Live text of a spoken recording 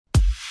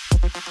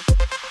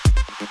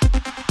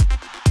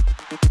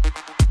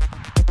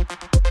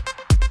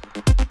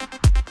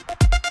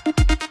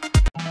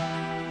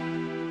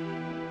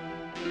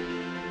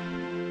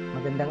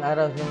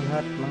araw sa inyong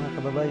lahat mga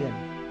kababayan.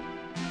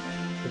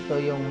 Ito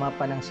yung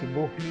mapa ng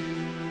Cebu.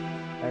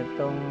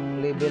 Itong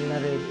label na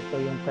red, ito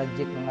yung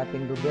project ng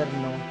ating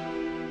gobyerno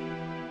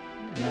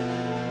na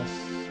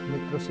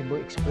Metro Cebu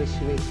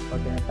Expressway o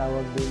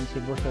tinatawag din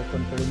Cebu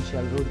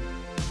Circumferential Road.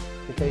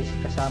 Ito ay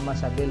kasama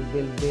sa build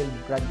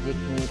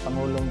project ni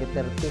Pangulong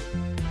Duterte.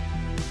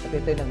 At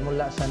ito ay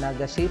nagmula sa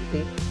Naga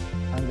City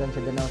hanggang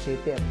sa Danao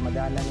City at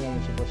madaanan niya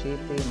yung Cebu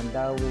City,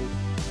 Mandawi,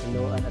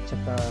 Iloan at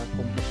saka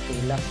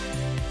Compostela.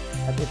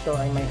 At ito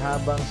ay may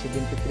habang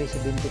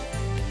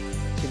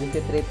 73.75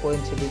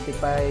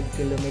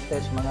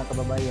 kilometers mga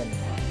kababayan.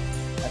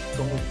 At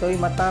kung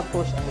ito'y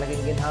matapos, ang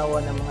laging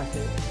ginhawa ng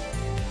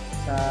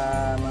sa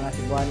mga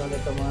Cebuano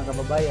nito mga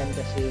kababayan,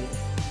 kasi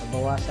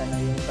nabawasan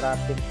na yung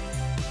traffic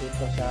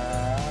dito sa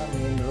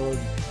main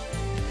road.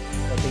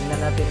 So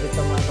tingnan natin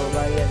dito mga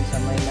kababayan sa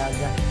may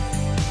Naga.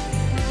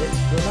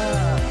 Let's go na!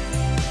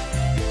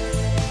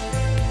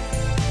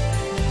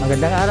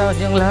 Magandang araw sa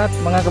inyong lahat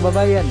mga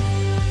kababayan.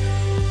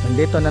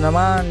 Nandito na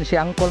naman si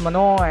Uncle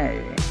Manoy.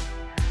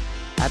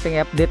 Ating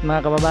update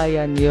mga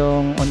kababayan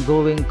yung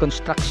ongoing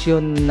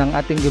construction ng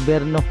ating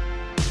gobyerno,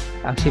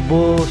 ang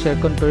Cebu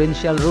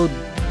Circumferential Road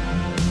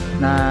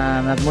na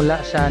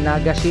nagmula sa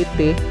Naga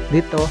City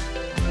dito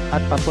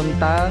at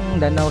papuntang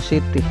Danao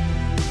City.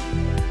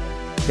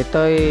 Ito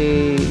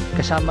ay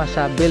kasama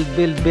sa build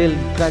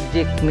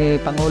project ni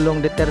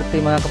Pangulong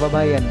Duterte mga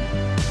kababayan.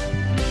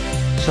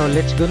 So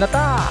let's go na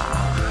ta!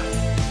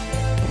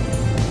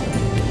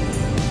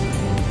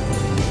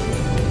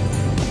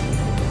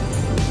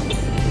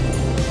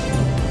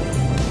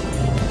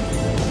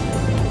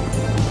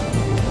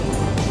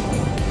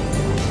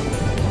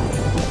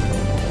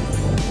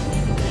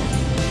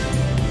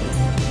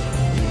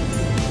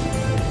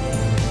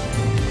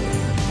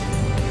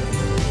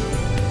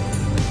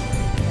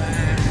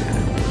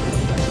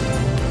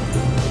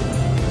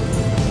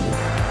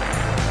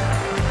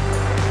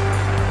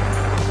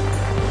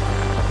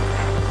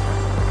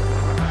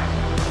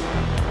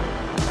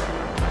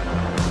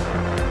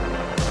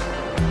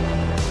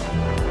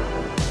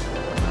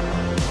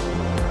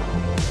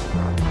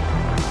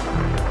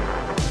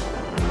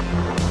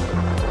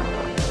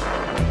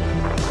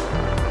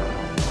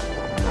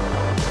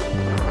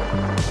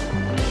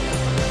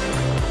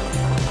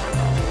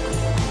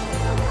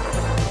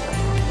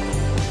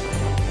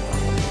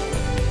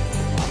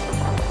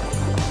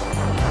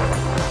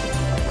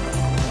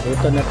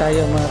 Dito na tayo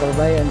mga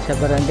kababayan sa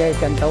Barangay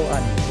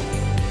Kantauan.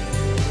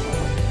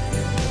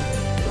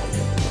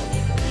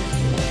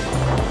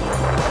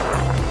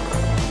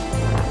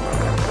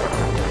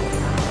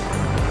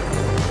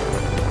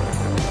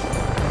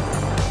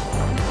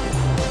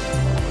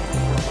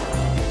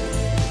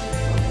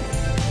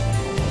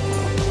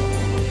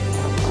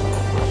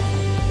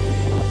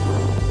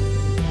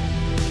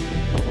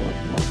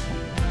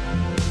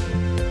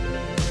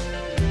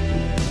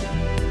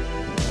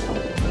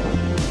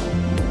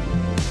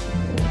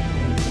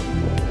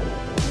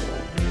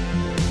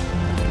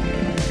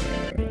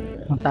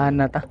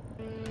 Tahan na ta.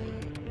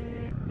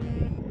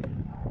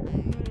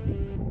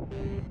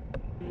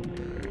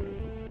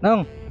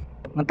 Nong,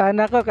 mantahan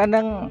na ko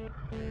kanang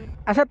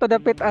asa to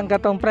dapit ang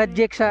katong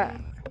project sa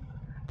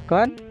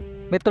kuan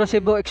Metro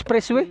Cebu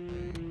Expressway.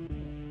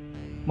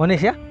 Muna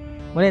siya?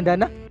 Muna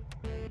dana?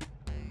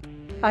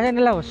 Asa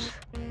ni Laos?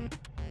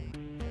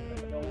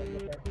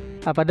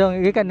 Apa dong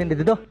ikan din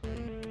dito?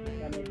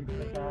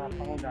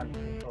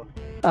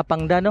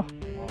 Pangdano.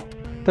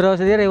 Pero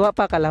sa dire wa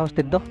pa kalahos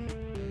dito.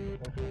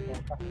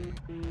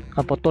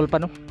 Kapotol pa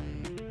no.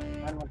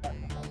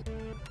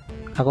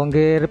 Akong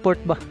gi-report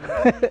ba?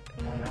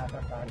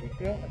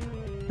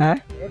 Ha?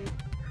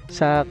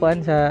 Sa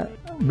kuan sa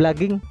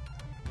vlogging.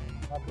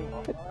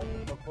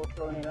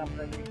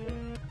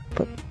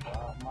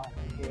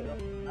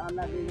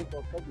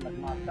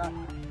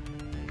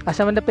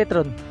 Asa man da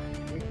Petron?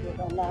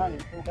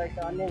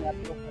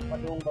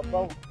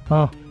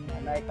 Oh.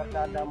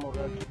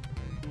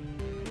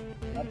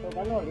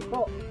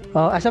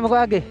 Oh, asa mo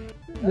ko agi?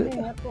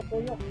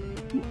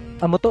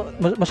 Amo to,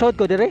 masod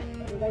ko dire?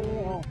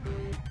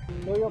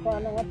 Tuyo ka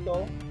nang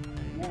ato.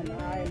 Na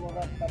naay mo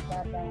ra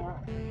pasada nga.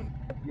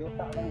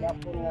 Yuta lang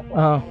gapon nga ko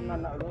na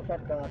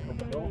nalusad ka nga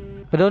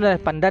padong. Padong na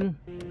pandan.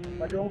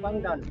 Padong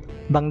bangdan.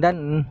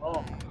 Bangdan.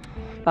 Oh.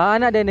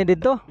 Ana din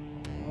dito.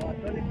 Oh,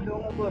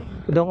 padong ubos.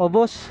 Padong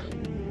ubos.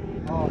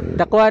 Oh.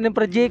 Dakuha ng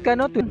project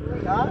ano?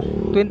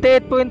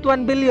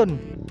 28.1 billion.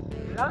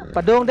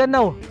 Padong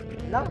Danao.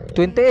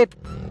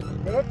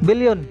 28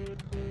 billion.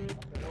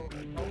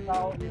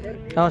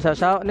 Oh,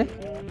 sao ni.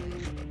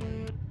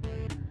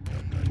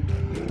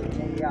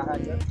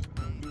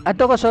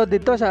 Ato ko so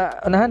dito sa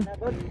unahan.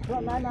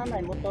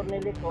 Motor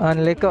ni Liko.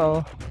 Liko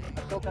oh.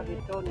 Ato ka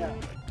dito niya.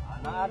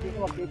 Naa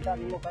dito makita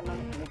nimo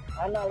kanang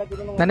ana lagi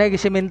nimo. Nanay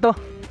gisemento.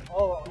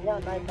 Oh, nya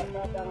nay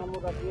kasada nga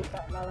murag yuta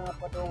na lang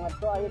padong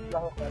ato ayot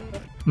lahos ato.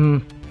 Oh,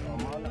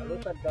 mao na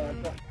lusad ka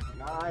ato.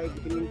 Naay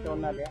gisemento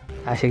na dia.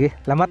 Sige,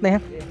 lamat na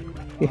yan.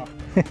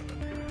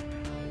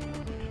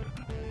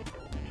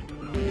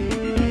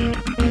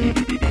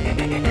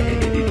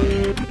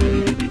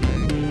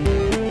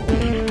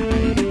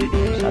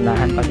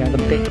 Dahan pag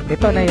kunti.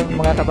 Ito na yung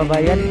mga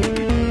kababayan.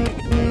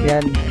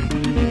 Yan.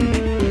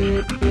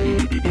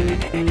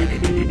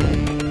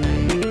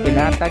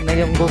 Pinatag na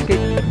yung bukid,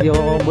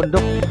 yung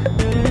bundok.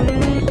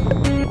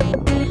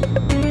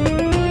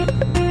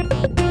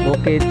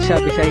 Bukid sa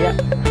Bisaya.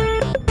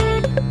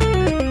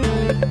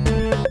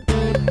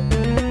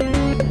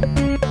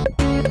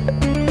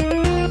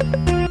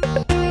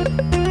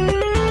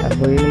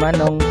 Sabuhin naman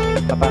nung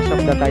papasok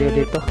na tayo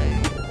dito.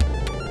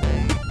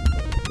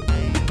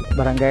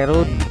 Barangay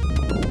Road.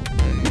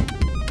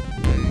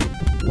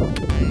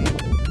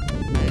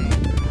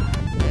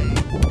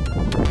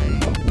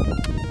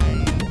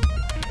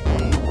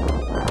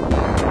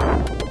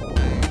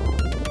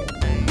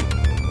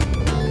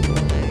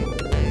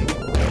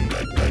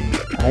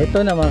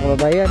 Ito na mga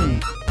kababayan.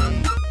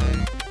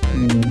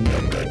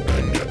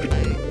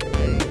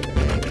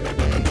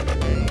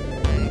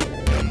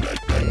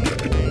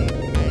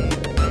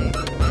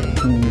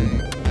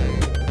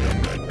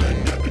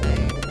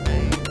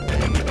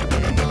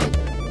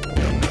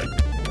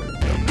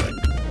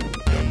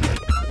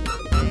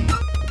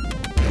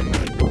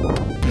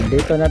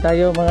 Dito na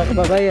tayo mga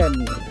kababayan.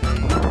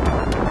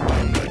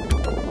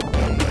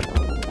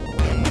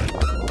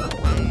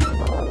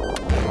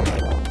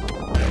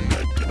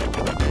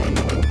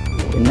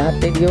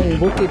 Natin yung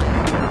bukid,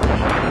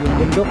 yung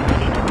bundok.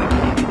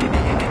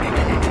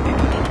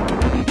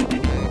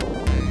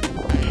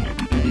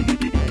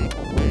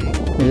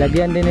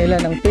 Nilagyan din nila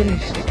ng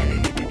pins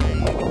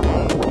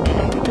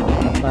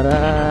para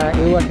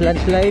iwas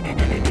landslide.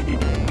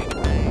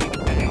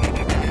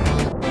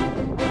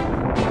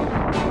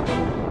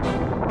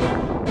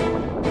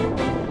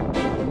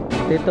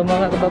 Dito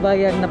mga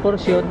kababayan na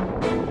porsyon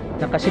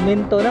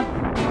nakasiminto na.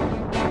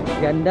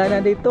 Ganda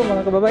na dito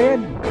mga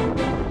kababayan.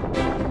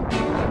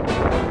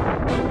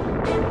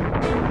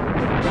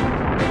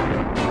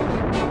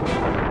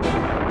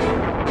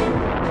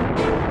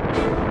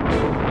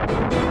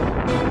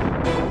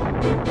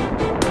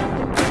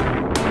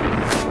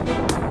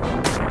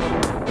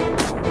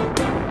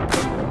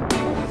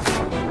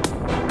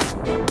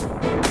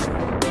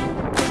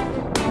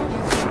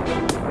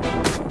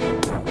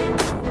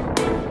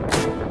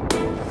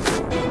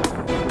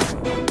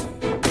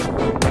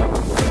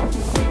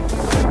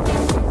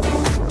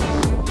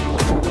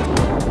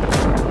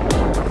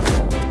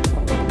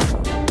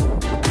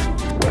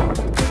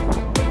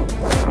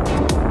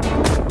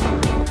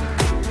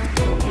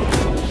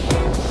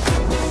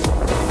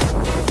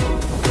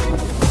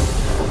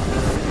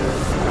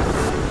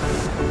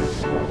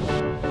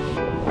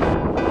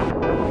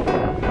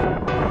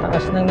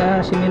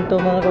 Ng simento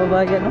mga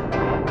kababayan, no?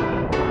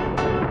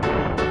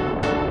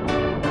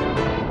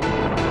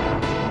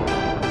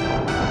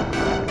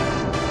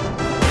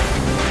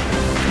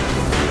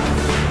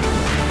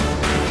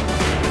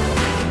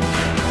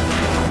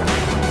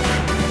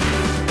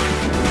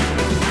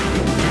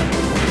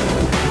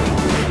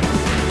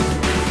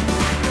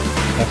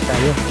 Basta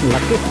yun,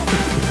 laki.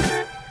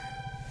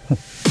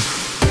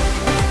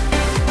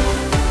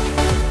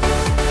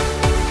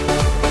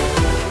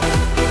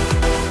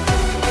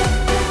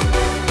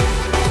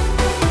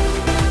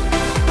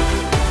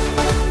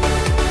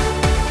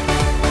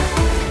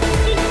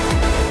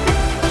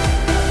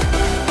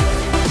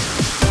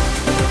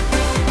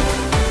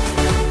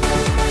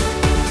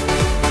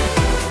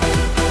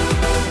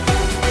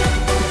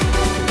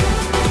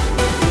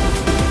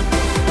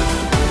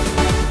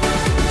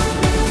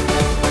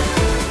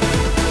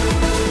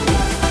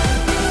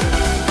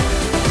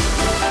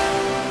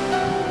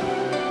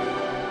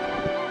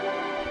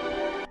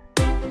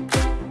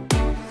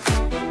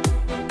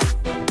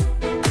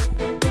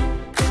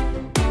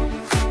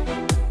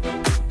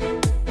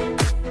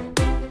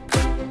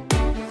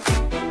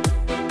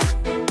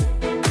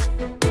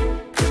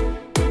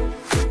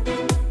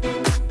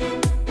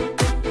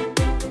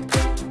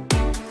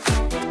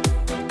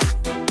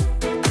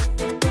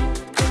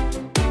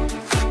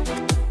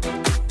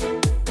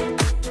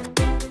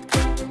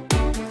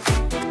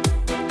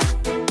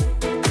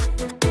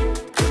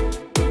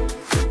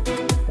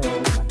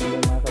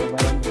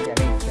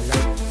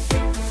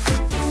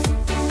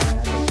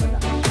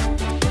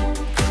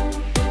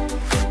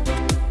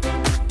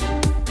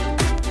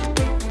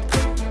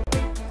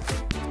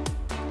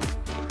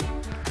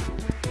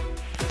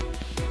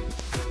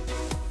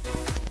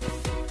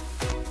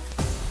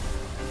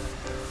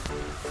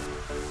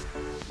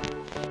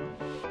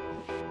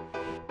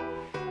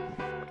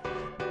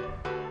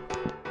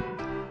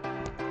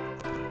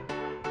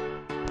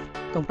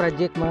 Itong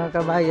project mga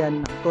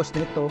kabayan, ang cost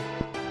nito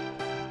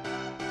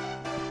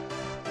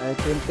ay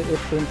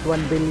 28.1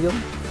 billion,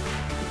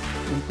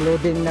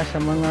 including na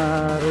sa mga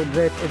road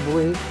right of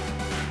way.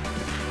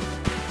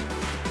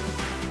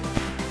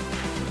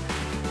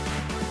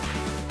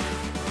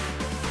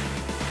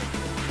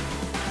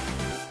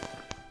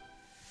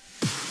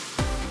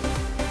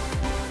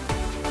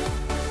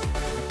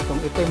 Kung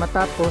ito'y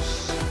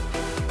matapos,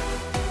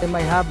 ay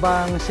may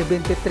habang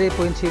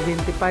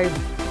 73.75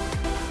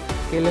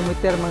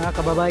 kilometer mga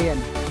kababayan,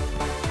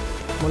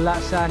 mula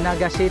sa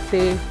Naga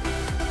City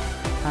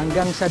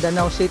hanggang sa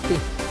Danao City.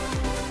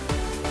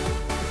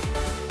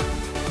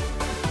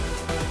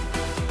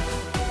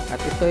 At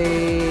ito'y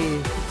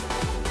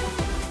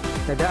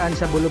dadaan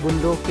sa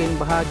bulubunduking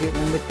bahagi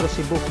ng Metro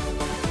Cebu.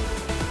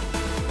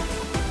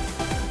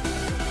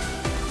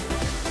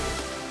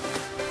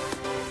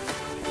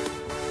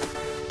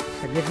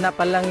 Sa gitna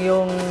pa lang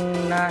yung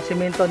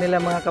nasimento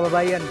nila mga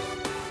kababayan.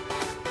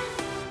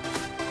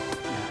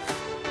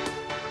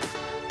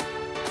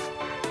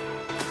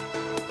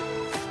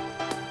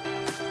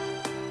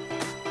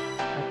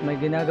 At may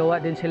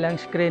ginagawa din silang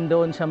screen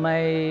doon sa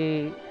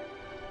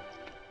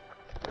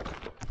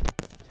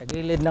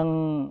gilid ng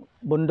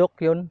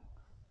bundok yun.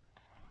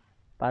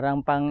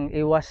 Parang pang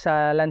iwas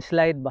sa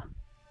landslide ba.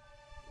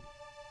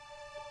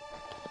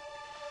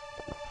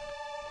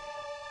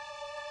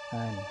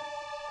 Ayan.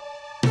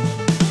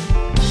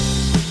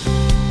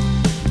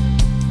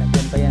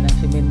 Lagyan pa yan ng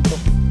simento.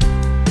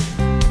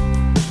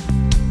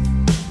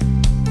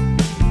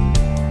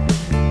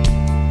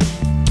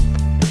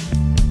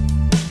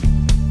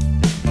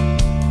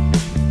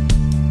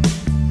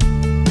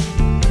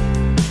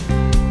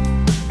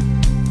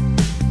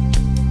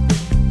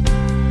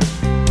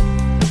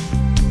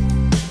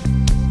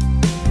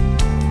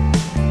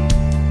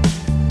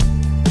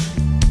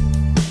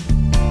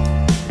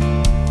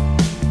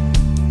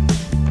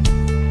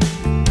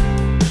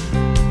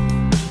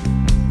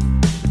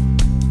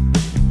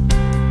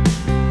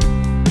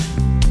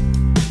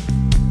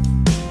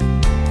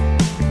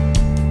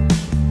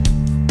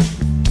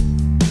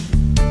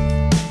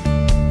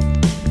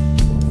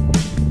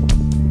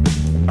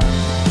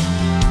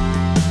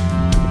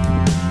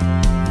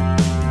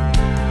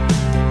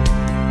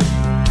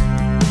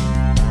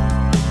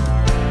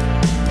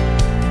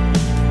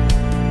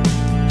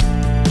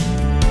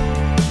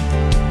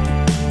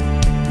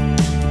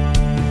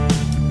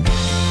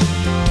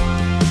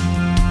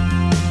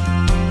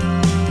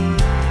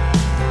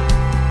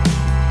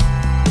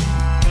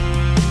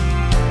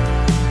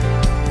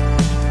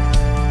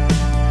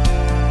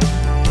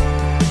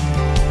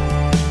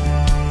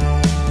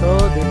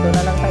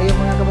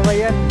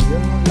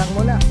 Yun lang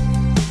muna.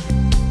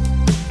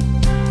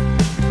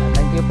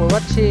 Thank you for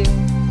watching.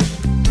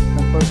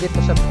 Don't forget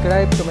to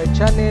subscribe to my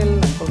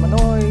channel, Uncle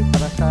Manoy,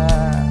 para sa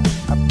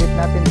update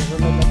natin sa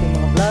sunod nating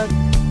mga vlog.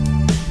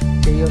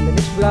 See you on the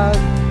next vlog.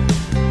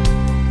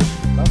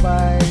 Bye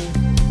bye.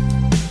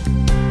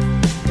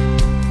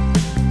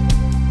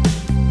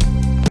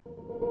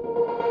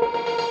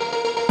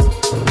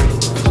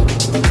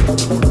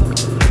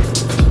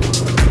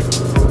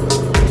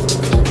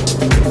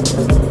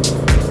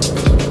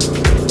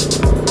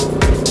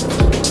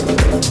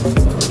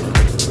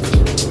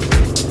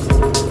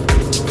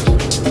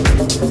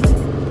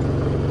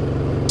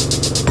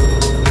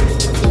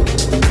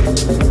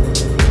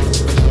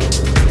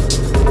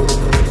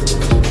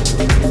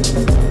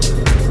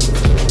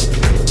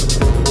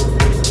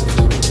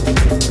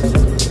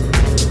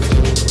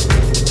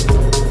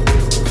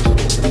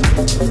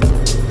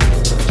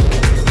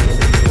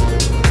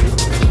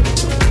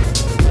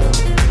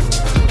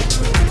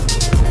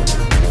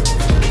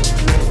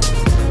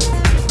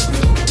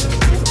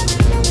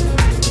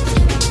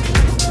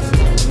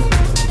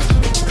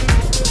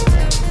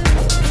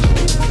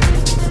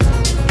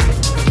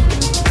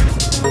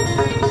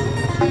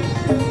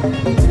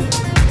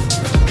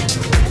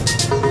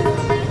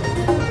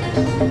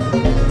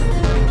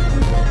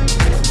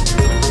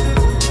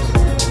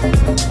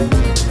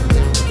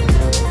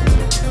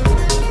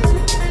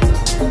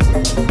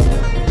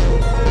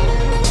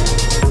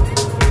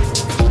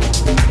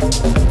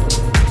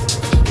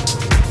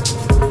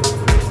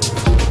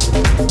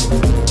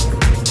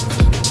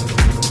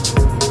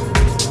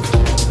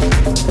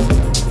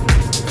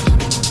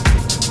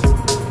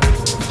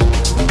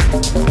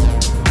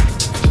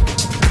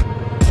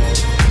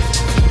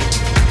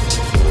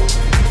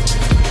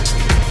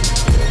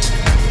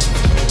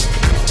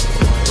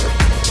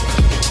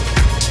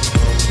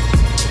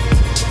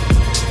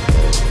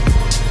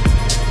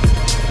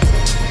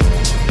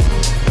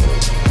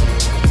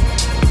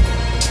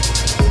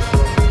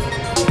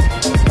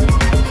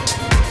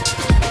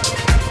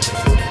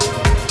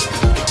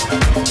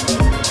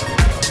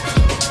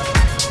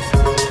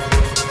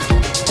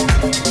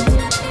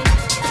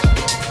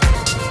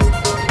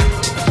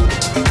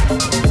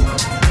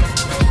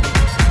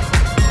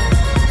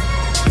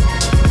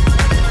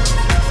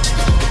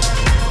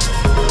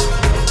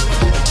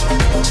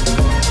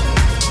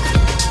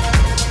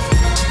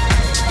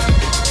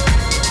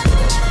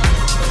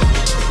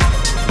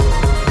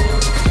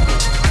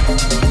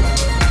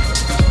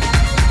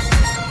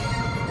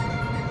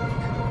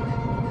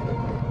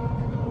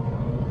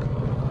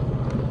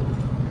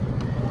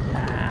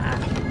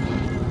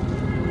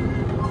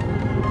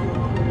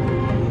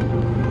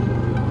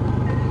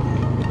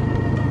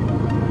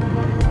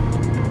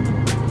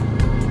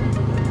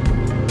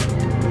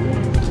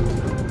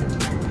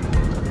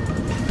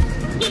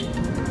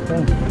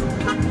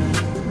 Ito.